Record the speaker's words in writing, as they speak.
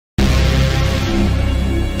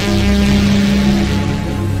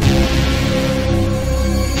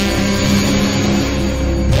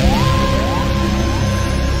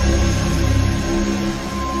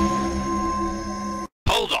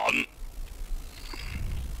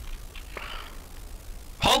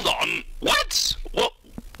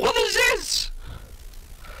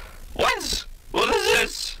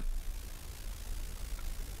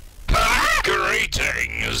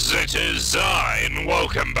it is I, and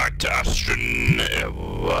welcome back to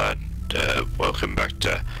welcome back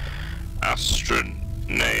to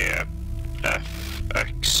Astroneer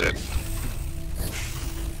exit.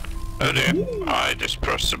 Oh dear, I just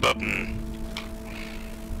pressed the button.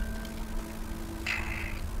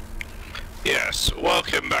 Yes,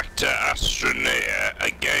 welcome back to Astroneer,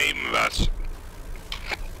 a game that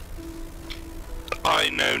I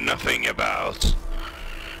know nothing about.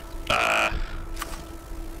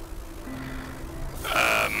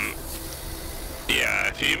 Yeah,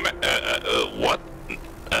 if you, what?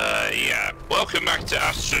 Yeah, welcome back to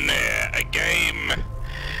Astroneer, a game,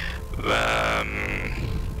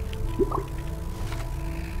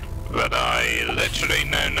 that I literally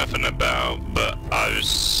know nothing about, but I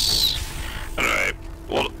was, anyway,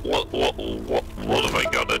 what have I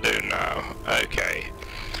got to do now?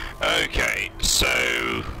 Okay,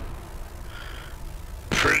 so,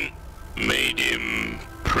 print medium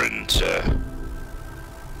printer,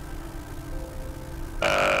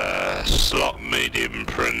 slot medium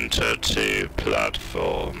printer to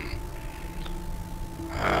platform.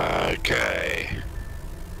 Okay.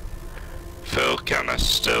 Fill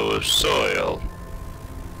canister with soil.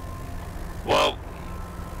 Well,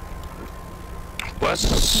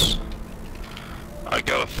 what's... I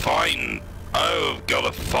gotta find... Oh, I've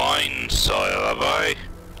gotta find soil, have I?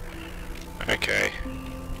 Okay.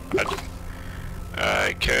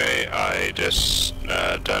 Okay, I just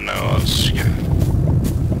don't know what's...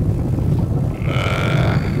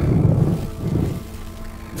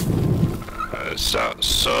 Is that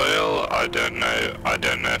soil? I don't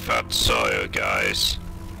know if that's soil, guys.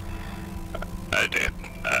 Oh dear.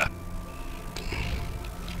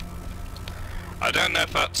 I don't know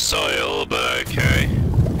if that's soil, but okay.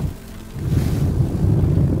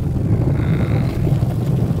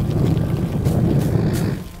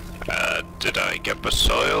 Did I get the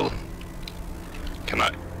soil? Can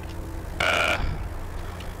I...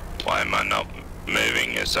 why am I not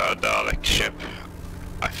moving? Is that a Dalek ship?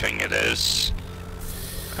 I think it is.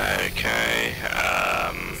 Okay,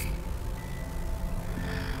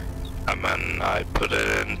 and then I put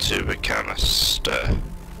it into the canister.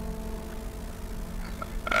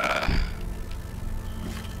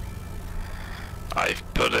 I've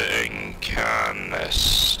put it in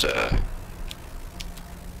canister.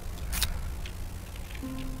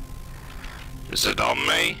 Is it on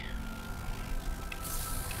me?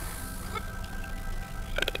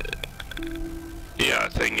 Yeah, I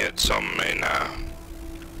think it's on me now.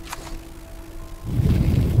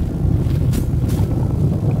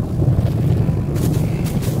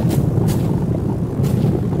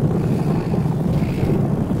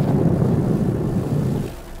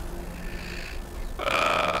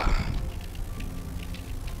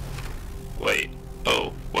 Wait.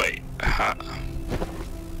 Oh, wait.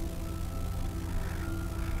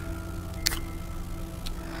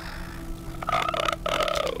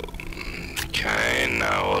 Okay,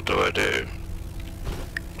 now what do I do?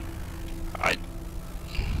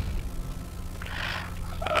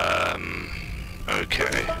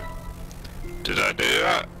 Okay. Did I do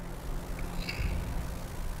that?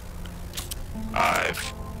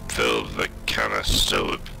 I've filled the canister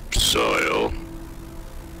with soil.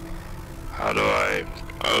 How do I...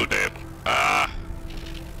 Oh dear.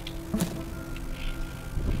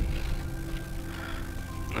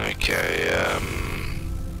 Okay,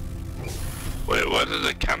 wait, where did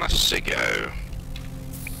the canister go?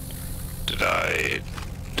 Did I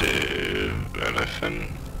do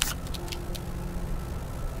anything?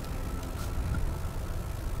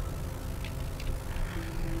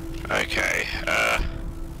 Okay,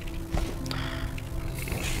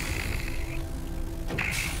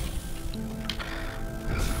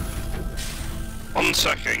 1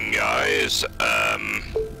 second, guys.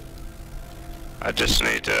 I just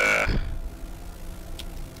need to...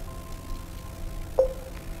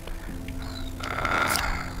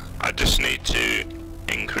 I just need to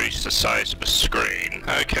increase the size of the screen.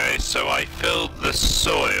 Okay, so I filled the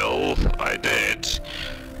soil, I did.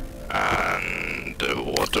 And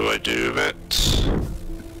what do I do with it?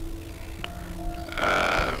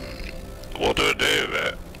 What do I do with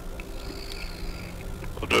it?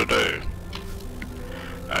 What do I do?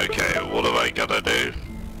 Okay, what have I gotta do?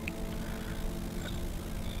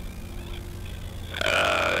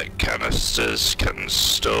 Canisters can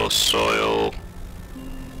store soil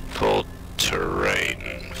for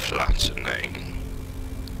terrain flattening.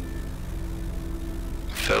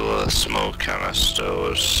 Fill a small canister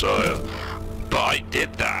with soil. But I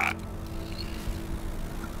did that.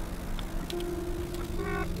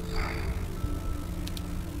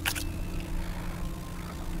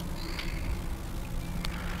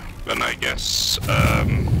 then I guess,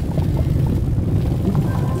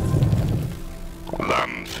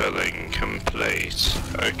 landfilling complete.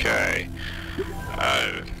 Okay.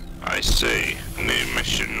 Oh, I see. New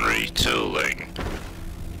mission retooling.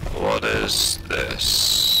 What is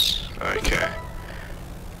this? Okay.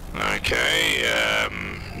 Okay,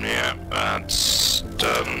 yeah, that's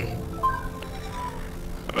done.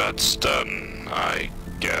 That's done, I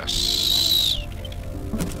guess.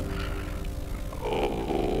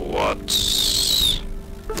 What's...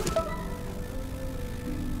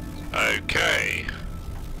 Okay.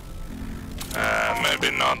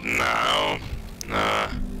 Maybe not now.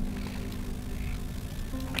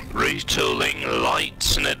 Retooling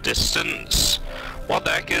lights in a distance. What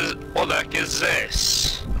the heck is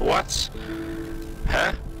this? What?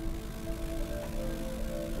 Huh?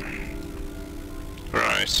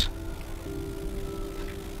 Right.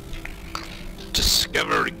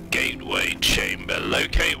 Discover a gateway chamber.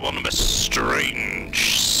 Locate one of the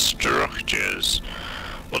strange structures.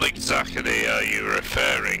 What exactly are you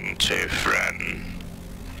referring to, friend?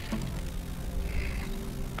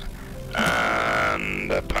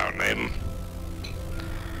 And apparently...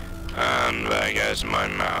 And there goes my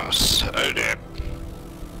mouse. Oh dear.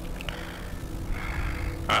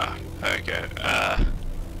 Ah, okay.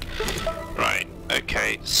 Right,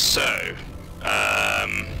 okay, so...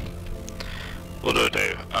 what do I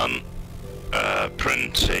do?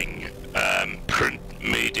 Printing.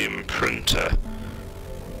 Medium printer.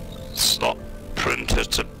 Slot printer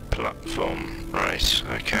to platform. Right,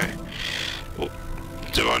 okay. Well,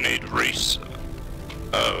 do I need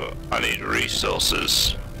I need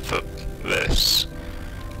resources for this.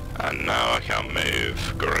 And now I can't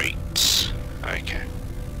move. Great. Okay.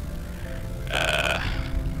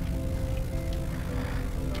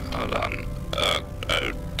 Hold on.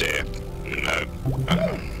 Oh dear. No.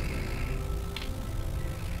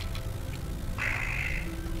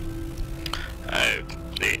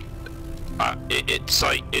 It's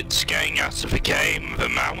like, it's going out of the game. The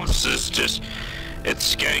mouse is just,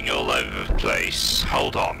 it's going all over the place.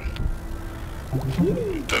 Hold on.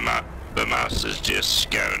 The mouse is just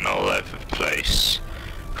going all over the place.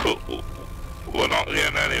 We're not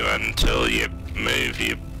getting anywhere until you move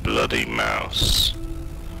your bloody mouse.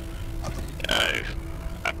 Oh,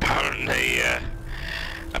 apparently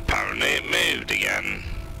it moved again.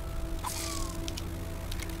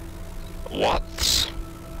 What?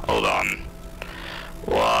 Hold on.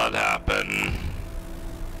 What happened?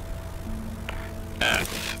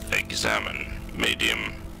 F. Examine.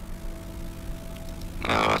 Medium.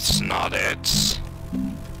 Oh, that's not it.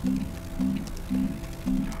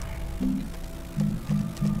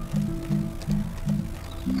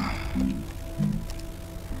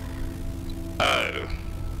 Oh.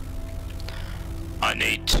 I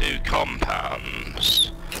need 2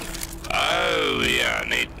 compounds. Oh yeah, I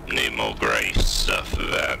need more grey stuff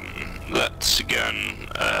then. Let's again,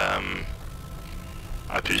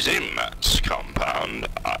 I presume that's compound.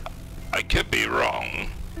 I could be wrong.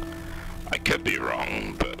 I could be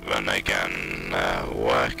wrong, but then again,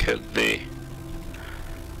 where could the...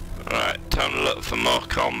 Right, time to look for more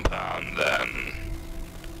compound then.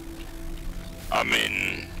 I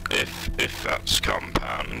mean, if that's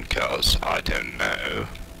compound, cause I don't know.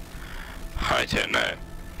 I don't know.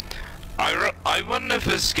 I wonder if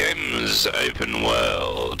this game's open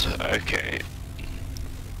world. Okay.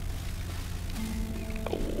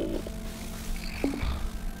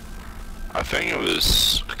 I think it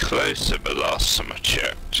was closer the last time I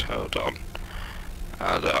checked. Hold on.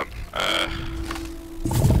 Hold on.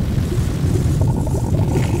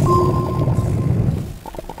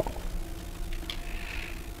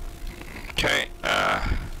 Okay,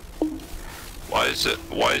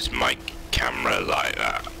 why is my camera like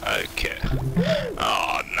that? Okay.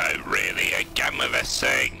 Oh no, really, again with this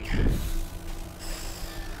thing.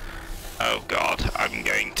 Oh god, I'm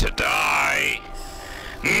going to die.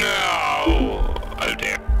 No! Oh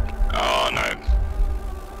dear. Oh no.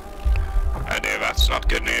 Oh dear, that's not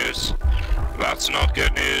good news. That's not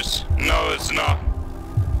good news. No, it's not.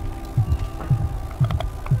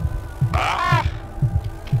 Ah!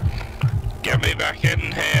 Get me back in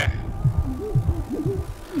here.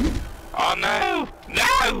 Oh no!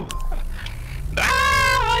 No!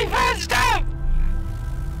 Ah! I messed up!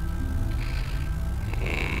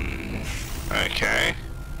 Okay.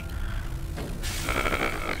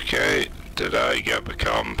 Okay, did I get the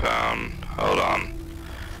compound? Hold on.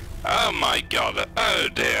 Oh my god, oh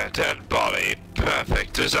dear, dead body.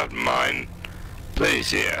 Perfect, is that mine?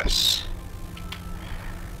 Please, yes.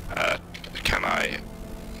 Can I...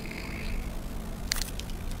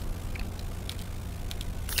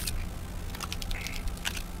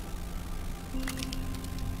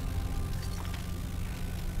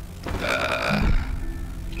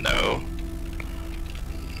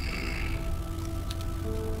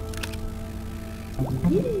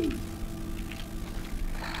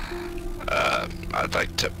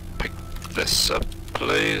 this up,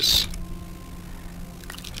 please.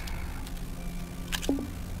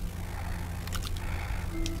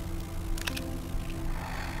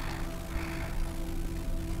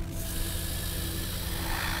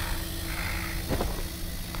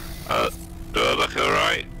 Do I look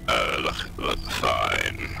alright? Oh, look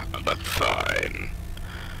fine. I look fine.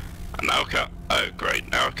 And now I can't, oh great,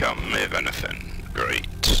 now I can't move anything.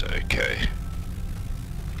 Great, okay.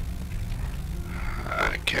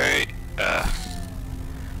 Okay,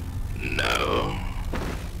 no.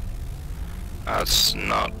 That's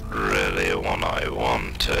not really what I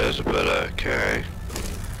wanted, but okay.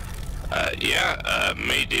 Yeah,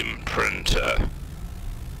 medium printer.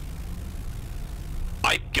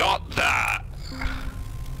 I got that!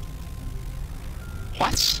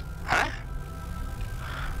 What? Huh?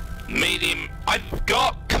 Medium... I've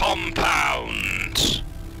got compound!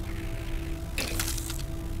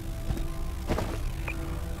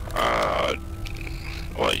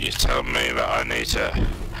 What, you tell me that I need to...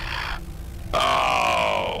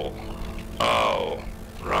 Oh,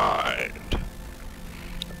 right.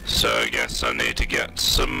 So I guess I need to get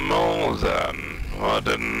some more then. Well, I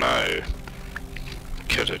didn't know.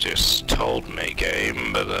 Could have just told me,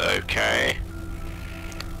 game, but okay.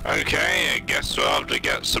 Okay, I guess we'll have to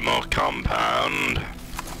get some more compound.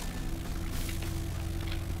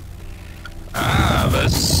 Ah,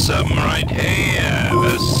 there's some right here.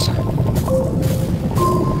 There's...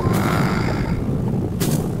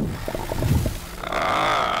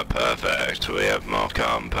 Ah, perfect. We have more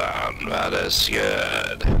compound. That is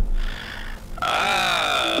good.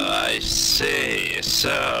 Ah, I see.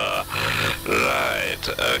 So, right.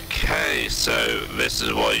 Okay, so this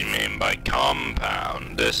is what you mean by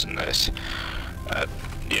compound, isn't it?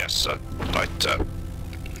 Yes, I'd like to...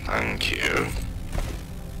 Thank you.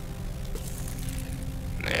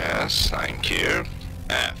 Yes, thank you.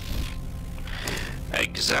 F.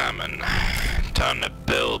 Examine. Time to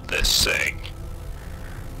build this thing.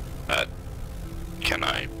 Can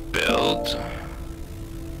I build?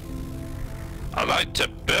 I like to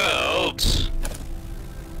build.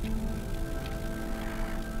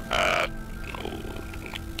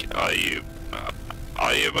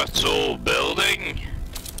 Are you at all building?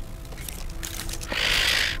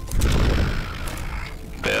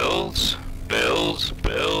 Build.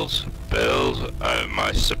 Oh, am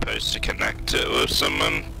I supposed to connect it with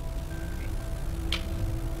someone?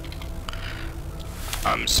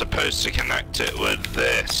 I'm supposed to connect it with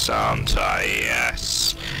this, aren't I?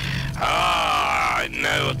 Yes. Ah, I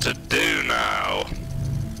know what to do now.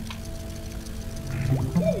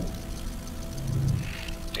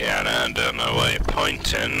 Yeah, no, I don't know where you're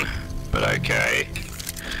pointing, but okay.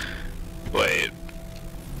 Wait.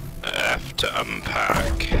 F to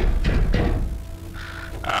unpack.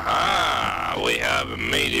 Aha! We have a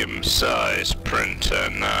medium-sized printer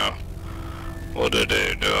now. What do I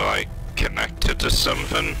do? Do I connect it to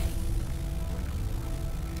something?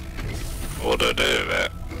 What do I do with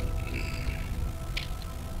it?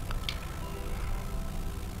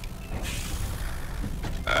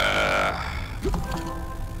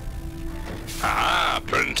 Aha!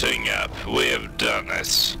 Printing up. We have done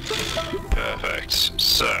it. Perfect.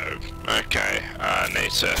 So, okay, I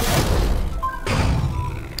need to...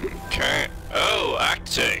 Okay. Oh,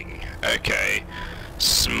 acting. Okay.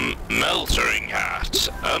 Smelting hat.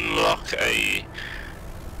 Unlock a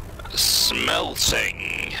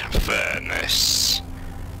smelting furnace.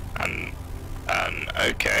 And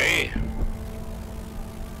okay.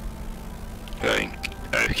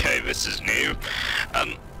 Okay, this is new.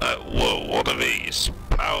 Whoa, what are these?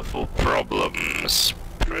 Powerful problems.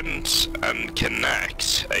 Print and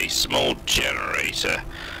connect a small generator.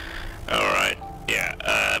 Alright, yeah,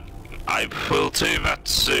 I will do that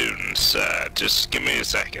soon, sir. Just give me a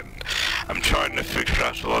second. I'm trying to figure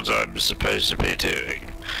out what I'm supposed to be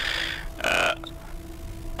doing.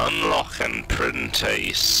 Unlock and print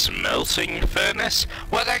a smelting furnace?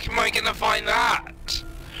 Where the heck am I gonna find that?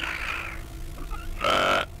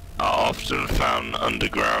 Are often found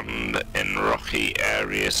underground in rocky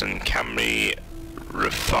areas and can be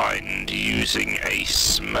refined using a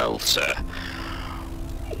smelter.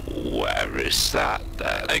 Where is that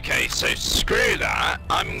then? Okay, so screw that.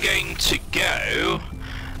 I'm going to go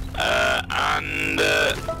and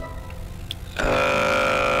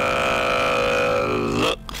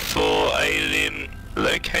look for alien,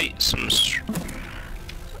 locate some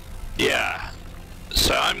yeah,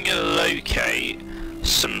 so I'm gonna locate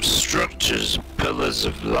some structures, pillars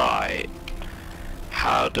of light.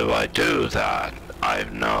 How do I do that? I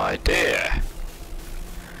have no idea.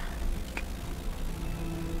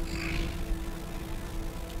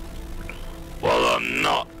 Well, I'm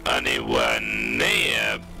not anywhere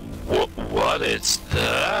near. What is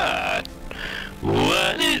that?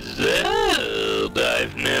 What is that?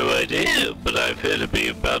 I've no idea, but I appear to be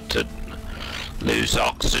about to lose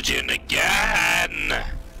oxygen again.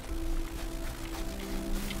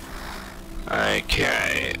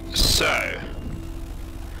 Okay, so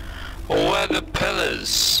where are the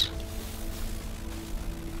pillars?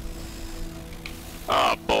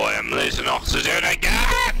 Oh boy, I'm losing oxygen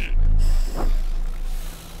again!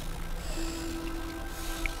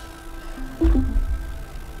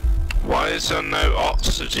 Why is there no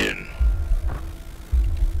oxygen?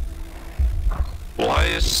 Why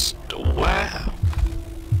is... where?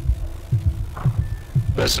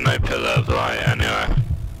 There's no pillar of light anywhere.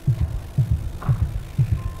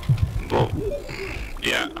 Well,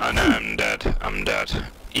 yeah, I know I'm dead. I'm dead.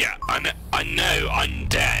 Yeah, I know I'm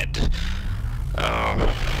dead.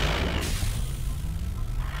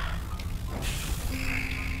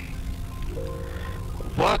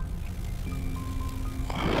 What?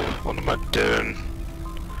 What am I doing?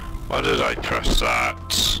 Why did I press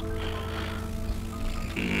that?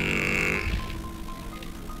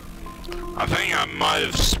 I think I might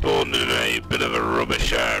have spawned in a bit of a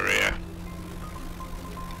rubbish area.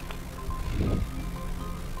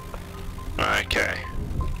 Okay.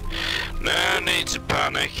 No need to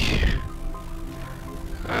panic.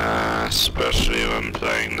 Especially when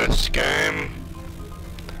playing this game.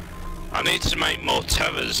 I need to make more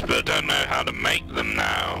tethers, but I don't know how to make them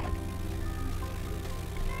now.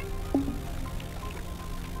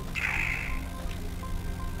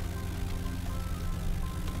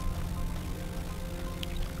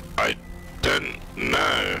 I don't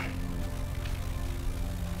know.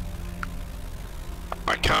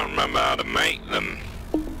 I can't remember how to make them.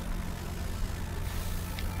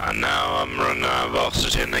 And now I'm running out of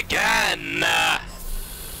oxygen again!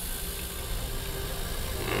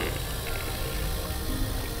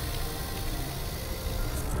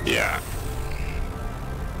 Yeah.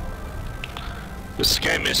 This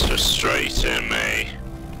game is frustrating me.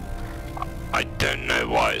 I don't know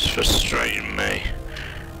why it's frustrating me.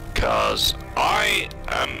 Because I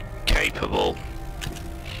am capable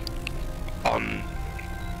on...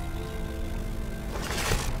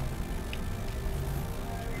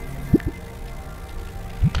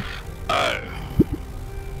 Oh.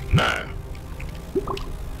 No.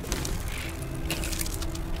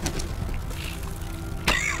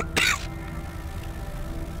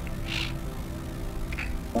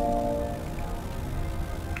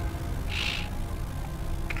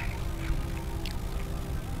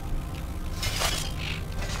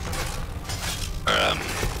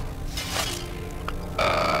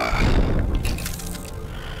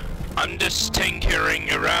 I'm just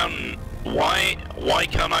tinkering around. Why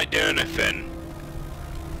can't I do anything?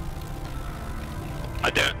 I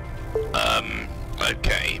don't...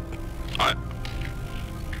 okay.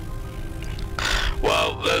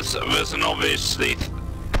 Well, there's an obviously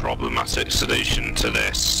problematic solution to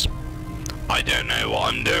this. I don't know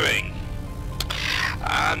what I'm doing.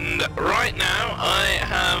 And right now, I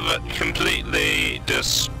have completely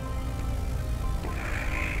just...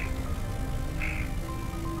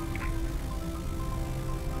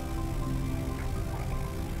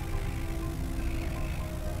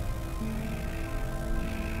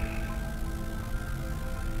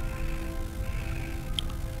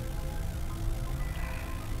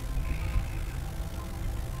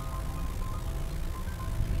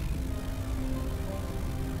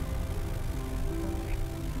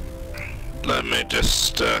 Let me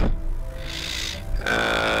just,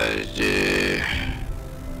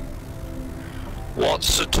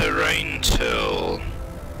 what's a terrain tool?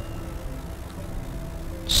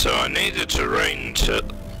 So I need a terrain tool.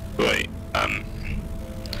 Wait,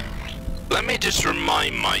 let me just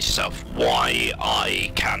remind myself why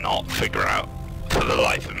I cannot figure out, for the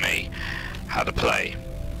life of me, how to play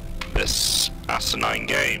this asinine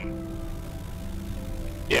game.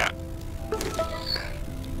 Yeah.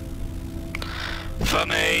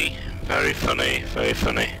 Funny, very funny, very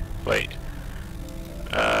funny. Wait.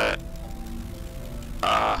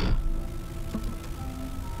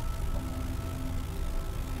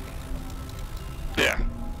 Yeah.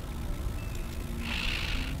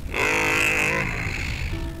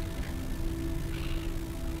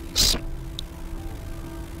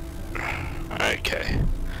 Okay.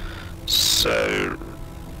 So...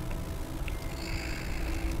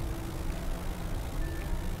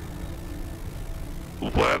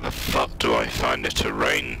 where the fuck do I find a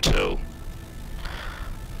terrain tool?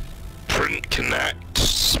 Print connect,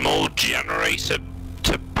 small generator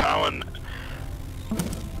to power...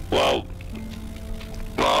 well,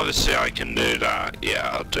 Well, obviously I can do that.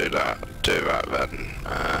 Yeah, I'll do that. Do that then.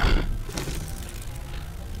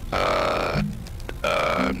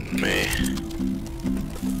 Me.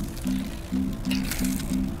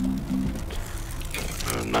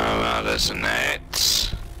 No, that isn't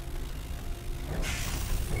it.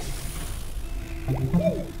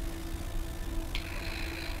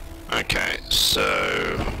 Okay,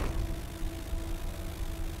 so...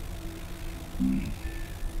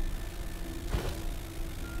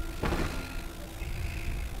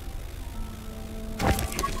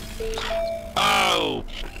 Oh!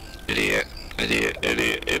 Idiot, idiot,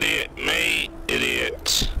 idiot, idiot, me,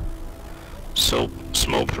 idiot. So,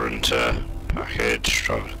 small printer, package,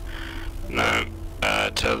 no,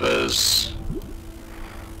 tethers,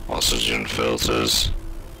 oxygen filters.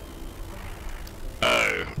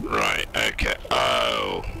 Oh, right, okay,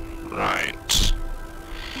 oh, right.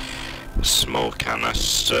 Small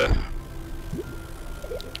canister.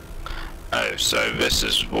 Oh, so this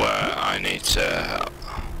is where I need to...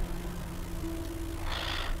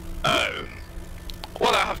 Oh.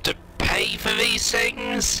 What, I have to pay for these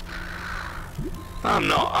things? I'm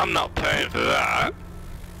not paying for that.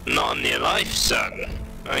 Not on your life, son.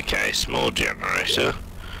 Okay, small generator.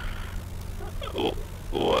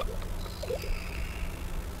 What?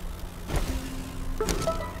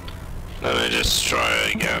 Let me just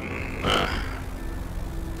try again.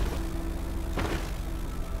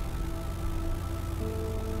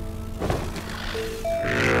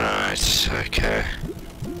 Right, okay.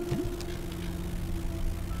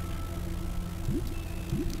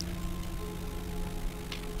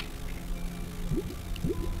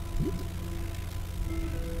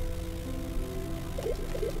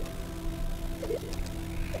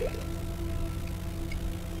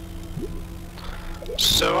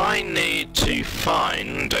 So I need to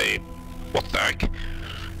find a... What the heck?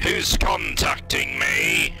 Who's contacting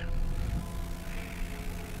me?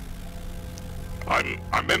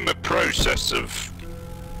 I'm in the process of...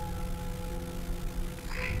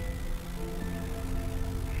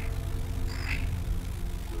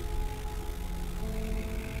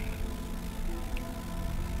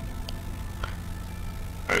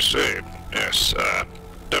 I see. Yes,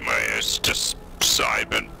 don't worry, it's just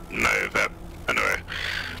Cyber Nova. Anyway,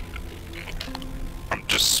 I'm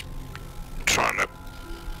just trying to...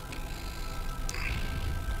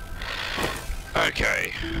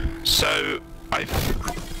 Okay, so I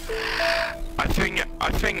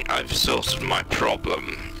think I've sorted my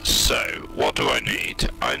problem. So what do I need?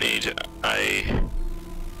 I need a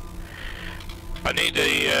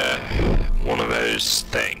one of those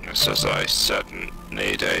things, as I said.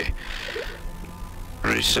 Need a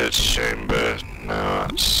research chamber. No,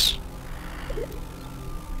 that's...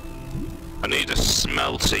 I need a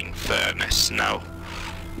smelting furnace. Now,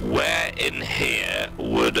 where in here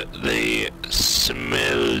would the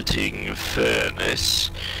smelting furnace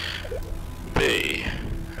be?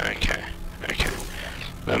 Okay, okay.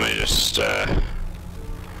 Let me just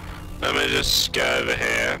go over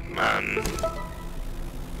here and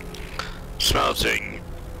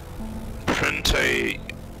print a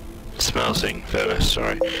smelting furnace,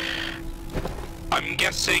 sorry. I'm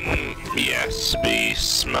guessing, yes, the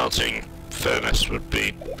smelting furnace would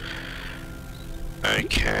be...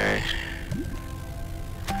 Okay.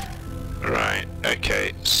 Right,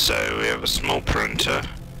 okay, so we have a small printer.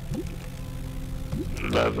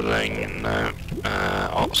 Leveling, no.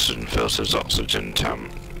 Oxygen filters, oxygen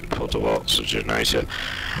tank, portable oxygenator.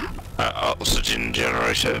 Oxygen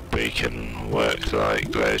generator, beacon, work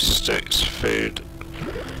light, glow sticks, food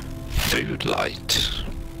light.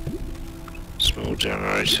 Small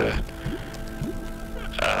generator.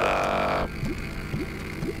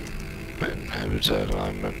 Inhibitor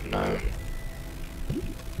alignment, no.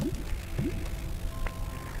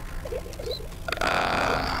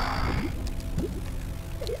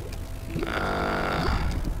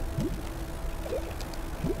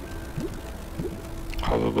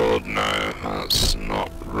 Hoverboard, no, that's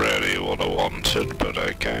not really what I wanted, but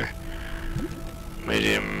okay.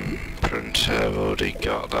 Medium printer, I've already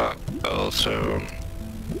got that also.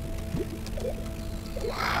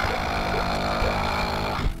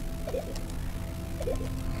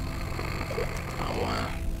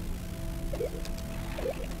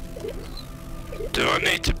 Do I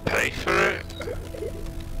need to pay for it?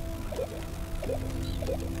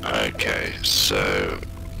 Okay, so...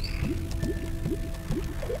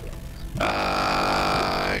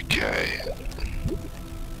 okay.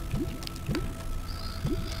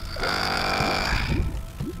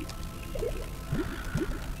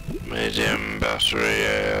 Medium battery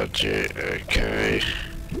ARG, okay.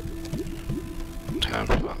 Town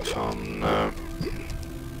platform, no.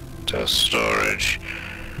 retail storage,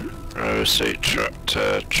 row seat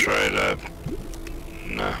tractor, trailer,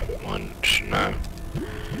 no, winch, no.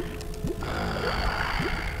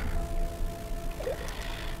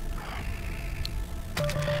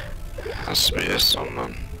 Has to be this one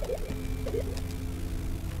then.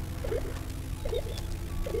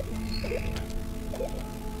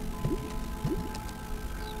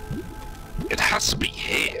 It has to be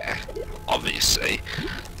here, obviously.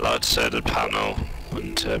 Large solar panel,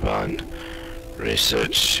 wind turbine,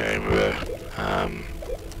 research chamber,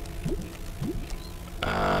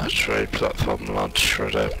 trade platform, large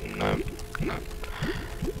shredder, no.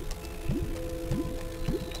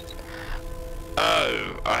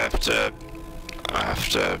 Oh, I have to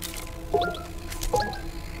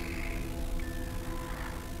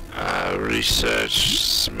research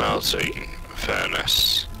smelting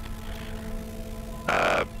furnace.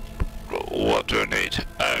 What do I need?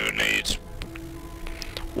 Oh, I need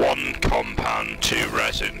 1 compound, 2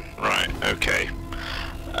 resin. Right, okay.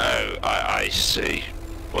 Oh, I see.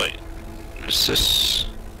 Wait, is this...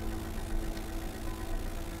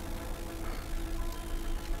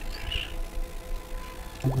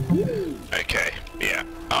 Okay, yeah,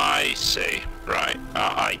 I see. Right,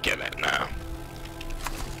 I get it now.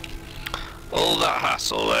 All that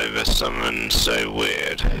hassle over something so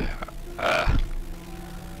weird.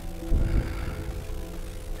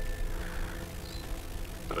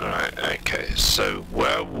 Right, okay, so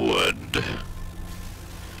where would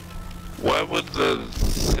the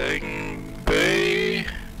thing be?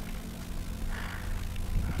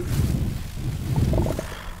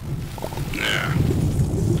 Yeah.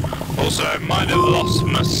 Also, I might have lost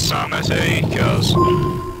my sanity, because,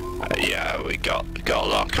 yeah, we got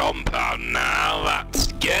our compound now, that's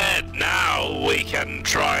good. Now we can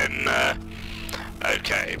try and,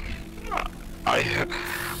 okay.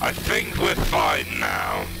 I think we're fine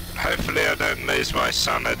now. Hopefully I don't lose my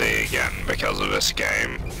sanity again because of this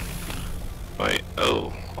game. Wait,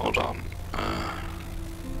 oh, hold on.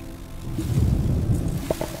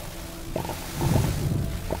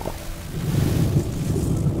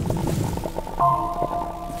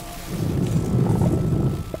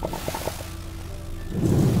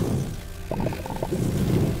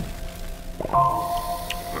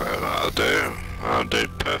 Well, I'll do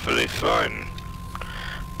perfectly fine.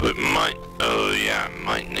 But might, oh yeah,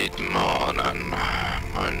 might need more than,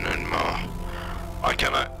 might need more. I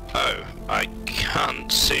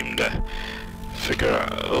can't seem to figure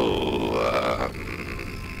out,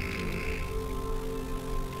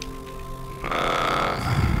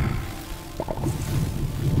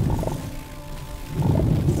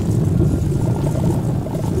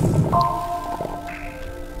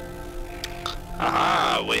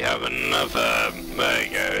 we have another, there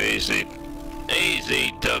you go,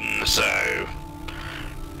 easy done so.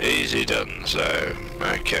 Easy done so.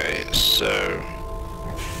 Okay, so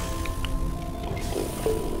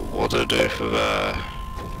what do I do for the...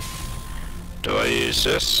 Do I use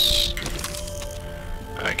this?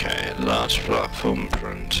 Okay, large platform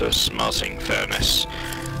printer, smelting furnace.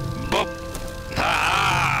 Boop!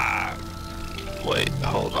 Ah! Wait,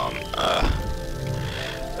 hold on.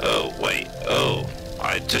 Oh, wait, oh,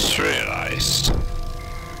 I just realised.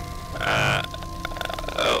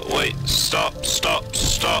 Wait, stop.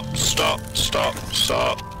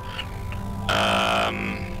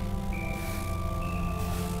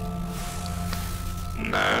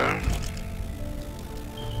 No.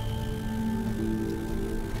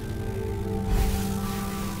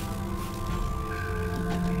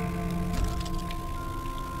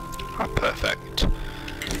 Ah, perfect.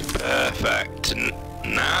 Perfect.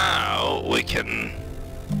 Now we can...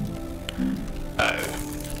 Oh.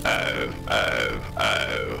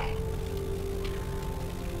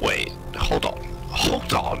 Wait, hold on.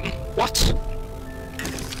 What?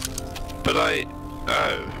 But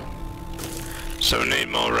oh. So we need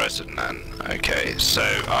more resin then. Okay, so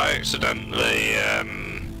I accidentally,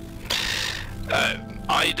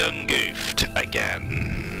 I done goofed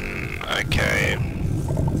again. Okay.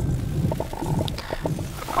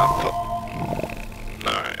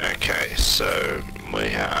 Alright, okay, so we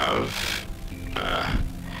have,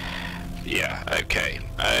 yeah, okay.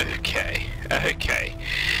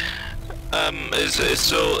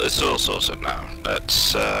 It's all sorted now. Let's,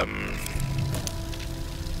 so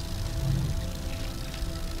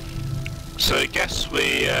I guess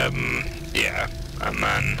we, yeah, and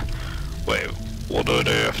then, wait, what do I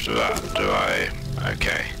do after that?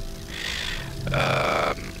 Okay.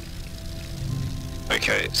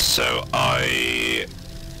 Okay, so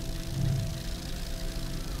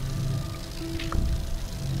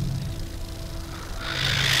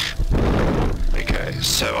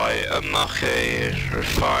So I unlock a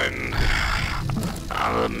refine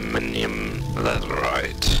aluminium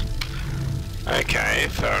leatherite. Okay,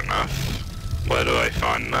 fair enough. Where do I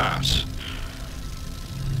find that?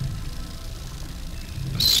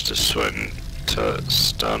 It's to swim till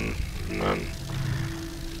it's done, and then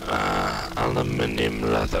aluminium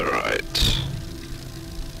leatherite.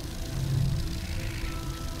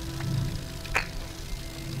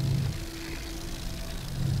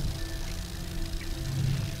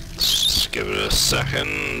 Give it a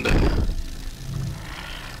second.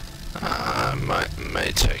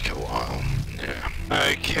 May take a while. Yeah.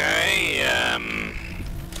 Okay.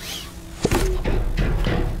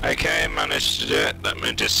 Okay, managed to do it. Let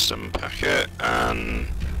me just unpack it, and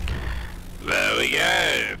there we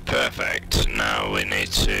go. Perfect. Now we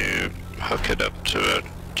need to hook it up to a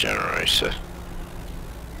generator.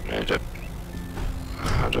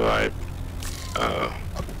 How do I? Oh.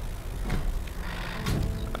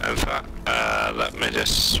 In fact, let me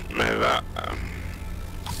just move that,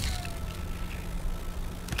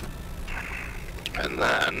 and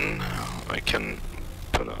then I can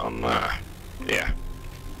put it on there. Yeah.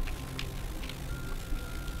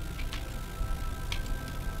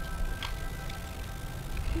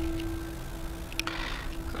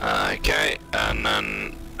 Okay, and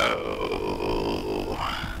then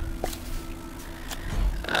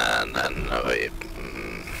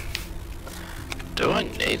do I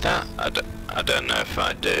need that? I don't know if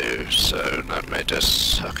I do, so let me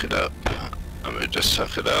just suck it up. Let me just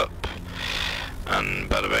suck it up, and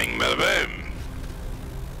bada bing, bada boom.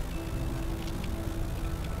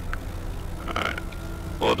 Alright,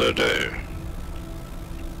 what do I do?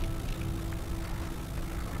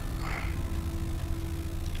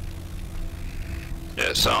 Yeah,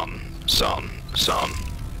 it's on, it's on, it's on.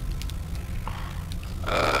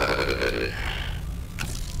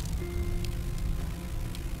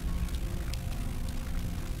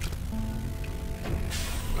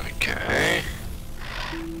 Okay.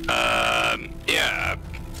 Yeah.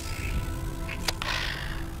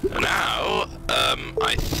 Now,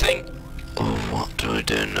 I think. Oh, what do I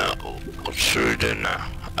do now? What should we do now?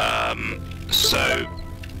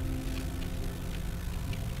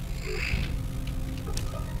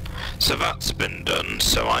 So that's been done.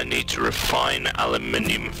 So I need to refine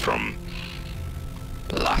aluminium from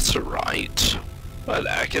laterite. Well, the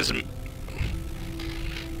heck isn't.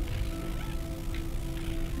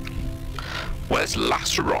 Where's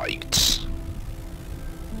laterite?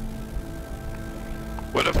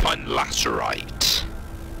 Where do I find laterite?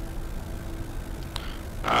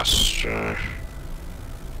 Astro.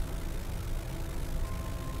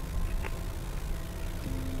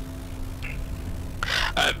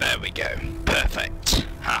 Oh, there we go. Perfect.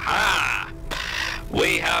 Haha!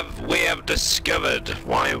 We have discovered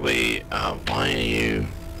why are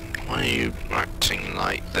you acting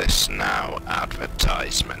like this now?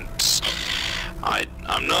 Advertisements.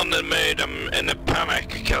 I'm not in the mood. I'm in a panic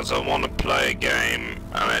because I want to play a game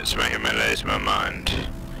and it's making me lose my mind.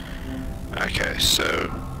 Okay, so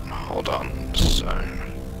hold on. So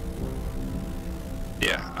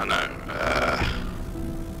yeah, I know.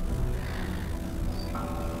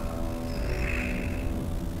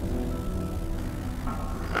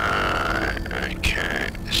 Okay,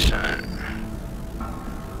 so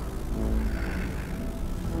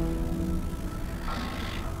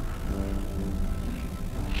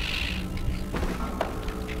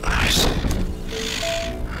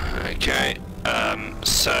okay,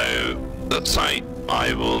 so looks like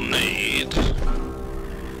I will need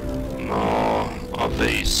more of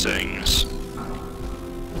these things.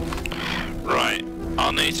 Right,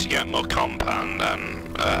 I'll need to get more compound and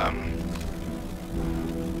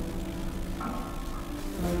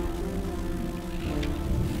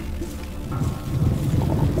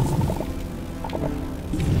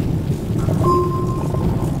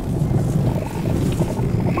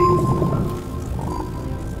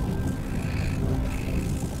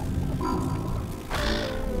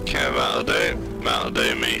that'll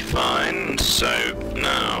do me fine. So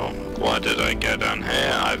now, why did I go down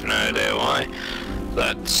here? I've no idea why.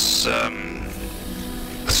 Let's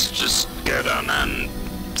just go down and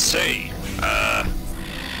see.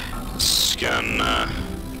 Scan.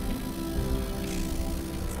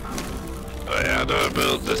 Wait, how do I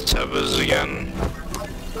build the tethers again?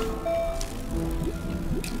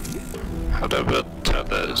 How do I build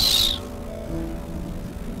tethers?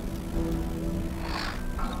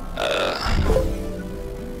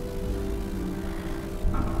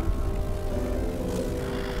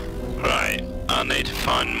 Right, I need to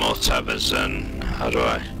find more tethers then. How do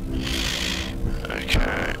I?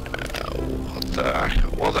 Okay,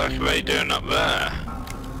 what the heck are they doing up there?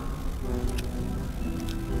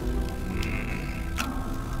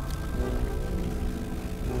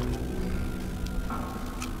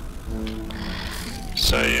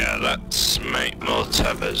 So yeah, let's make more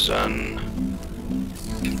tethers and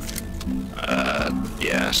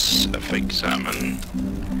yes, if examine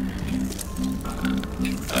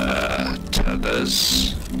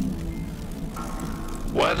tethers.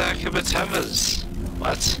 Where the heck are the tethers?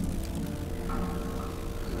 What?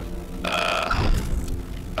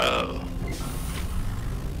 Oh.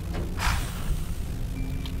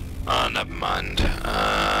 Oh, never mind.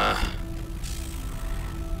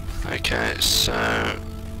 Okay, so...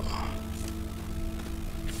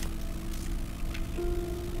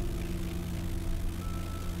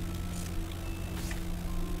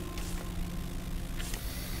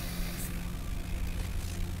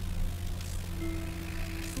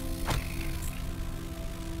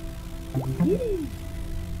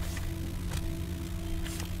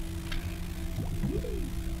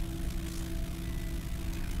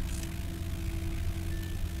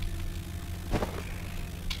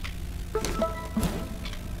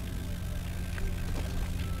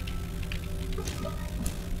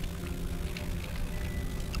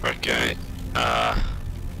 Okay,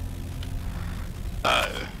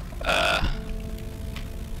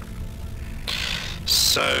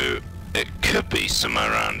 so it could be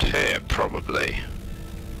somewhere around here, probably,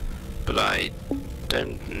 but I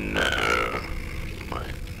don't know.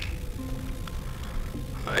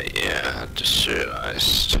 Yeah, I just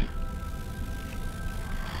realised.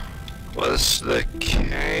 Where's the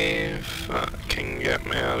cave that can get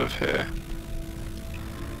me out of here?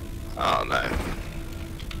 Oh no.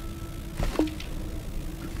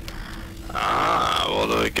 Ah, what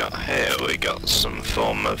do we got here? We got some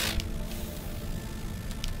form of...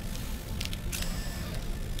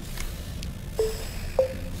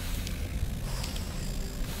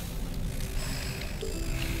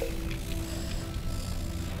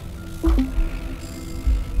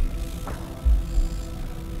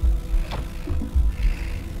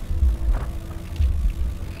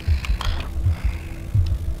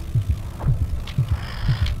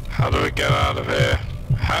 How do we get out of here?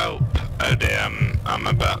 Help! Oh dear, I'm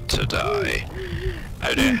about to die.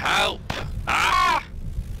 Oh dear, help! Ah!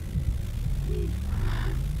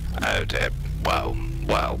 Oh dear. Well,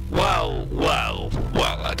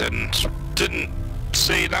 I didn't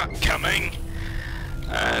see that coming.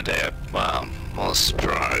 Oh dear, well, what a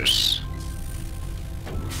surprise.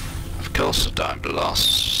 Of course I died the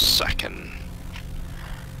last second.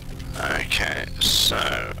 Okay,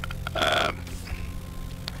 so,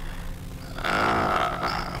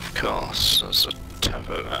 of course, there's a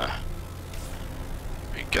tether there.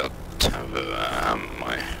 We got tether there, haven't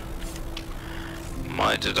we?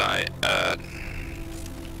 Why did I,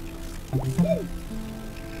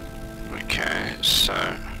 okay,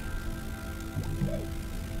 so...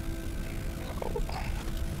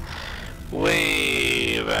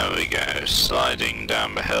 There we go, sliding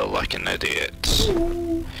down the hill like an idiot.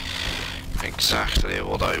 Exactly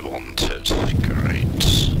what I wanted, great.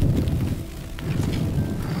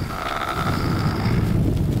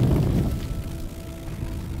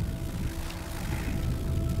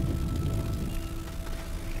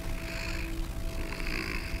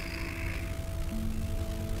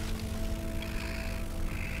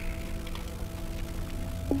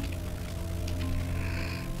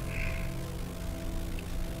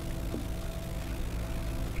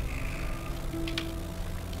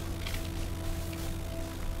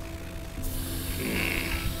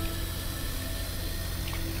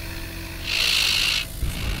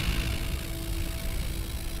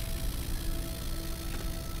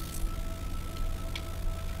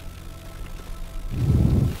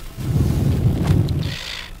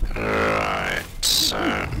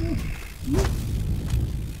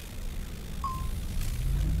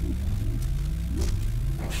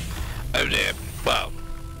 Oh dear, well,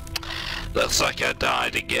 looks like I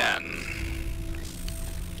died again.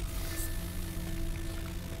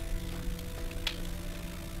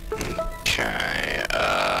 Okay,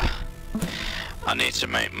 I need to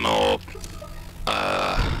make more,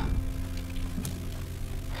 how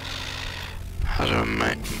do I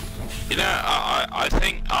make, you know, I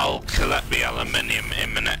think I'll collect the aluminium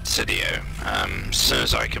in the next video, as soon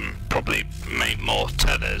as I can probably make more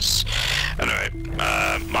tethers. Anyway,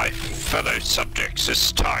 my fellow subjects,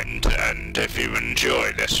 it's time to end. If you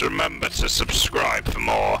enjoy this, remember to subscribe for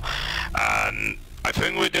more, and I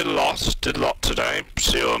think we did a lot today.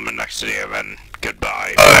 See you in the next video then.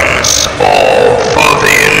 Goodbye. Thanks all for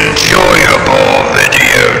the enjoyable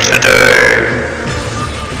video today.